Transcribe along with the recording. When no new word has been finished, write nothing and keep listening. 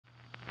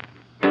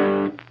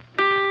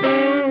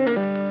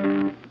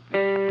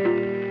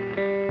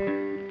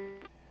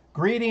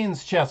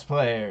Greetings, chess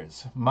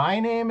players.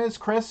 My name is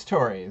Chris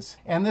Torres,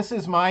 and this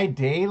is my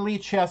Daily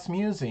Chess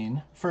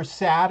Musing for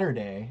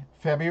Saturday,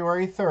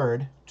 February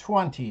 3rd,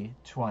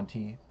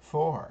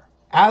 2024.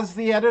 As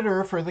the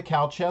editor for the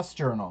CalChess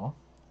Journal,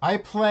 I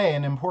play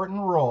an important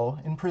role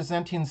in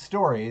presenting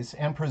stories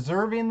and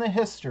preserving the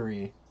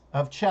history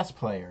of chess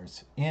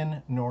players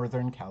in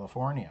Northern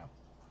California.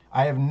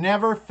 I have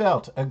never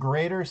felt a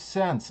greater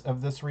sense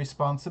of this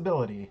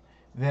responsibility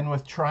than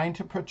with trying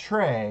to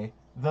portray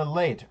the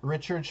late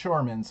Richard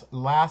Shorman's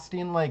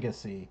lasting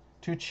legacy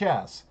to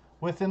chess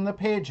within the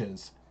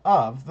pages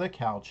of the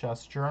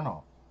CalChess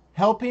Journal.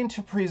 Helping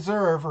to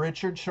preserve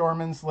Richard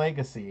Shorman's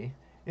legacy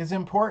is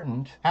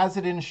important as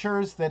it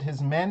ensures that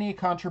his many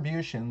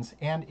contributions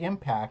and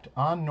impact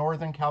on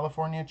Northern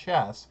California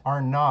chess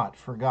are not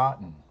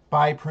forgotten.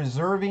 By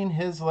preserving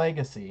his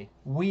legacy,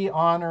 we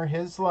honor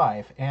his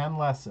life and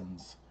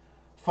lessons,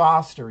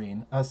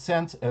 fostering a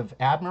sense of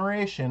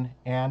admiration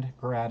and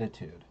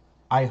gratitude.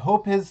 I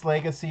hope his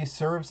legacy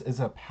serves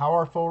as a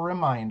powerful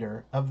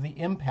reminder of the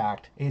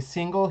impact a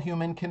single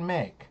human can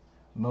make,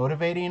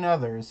 motivating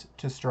others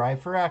to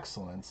strive for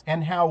excellence,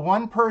 and how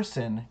one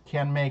person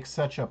can make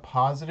such a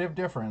positive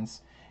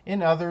difference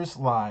in others'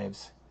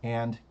 lives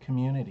and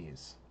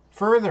communities.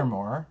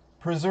 Furthermore,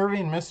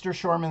 preserving Mr.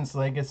 Shorman's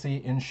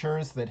legacy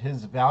ensures that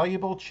his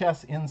valuable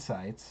chess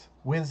insights,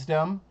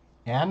 wisdom,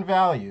 and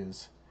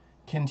values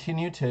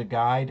continue to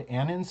guide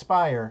and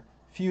inspire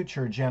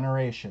future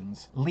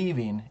generations,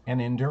 leaving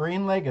an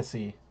enduring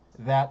legacy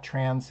that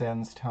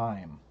transcends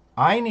time.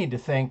 I need to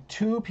thank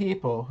two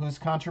people whose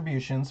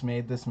contributions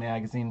made this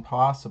magazine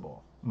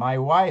possible. My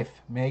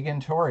wife,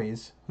 Megan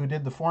Torres, who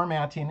did the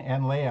formatting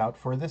and layout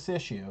for this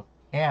issue,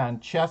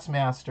 and chess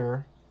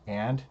master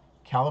and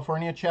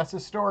California chess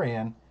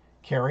historian,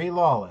 Carrie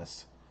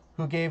Lawless,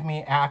 who gave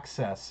me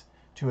access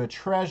to a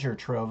treasure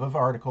trove of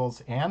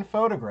articles and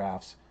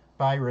photographs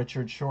by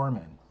Richard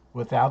Shorman.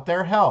 Without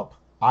their help,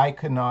 I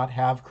could not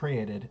have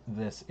created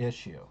this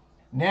issue.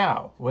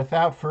 Now,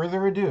 without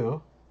further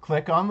ado,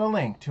 click on the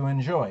link to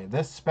enjoy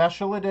this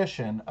special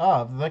edition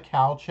of the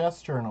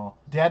CalChess Journal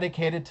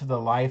dedicated to the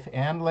life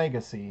and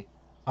legacy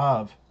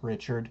of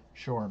Richard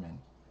Shorman.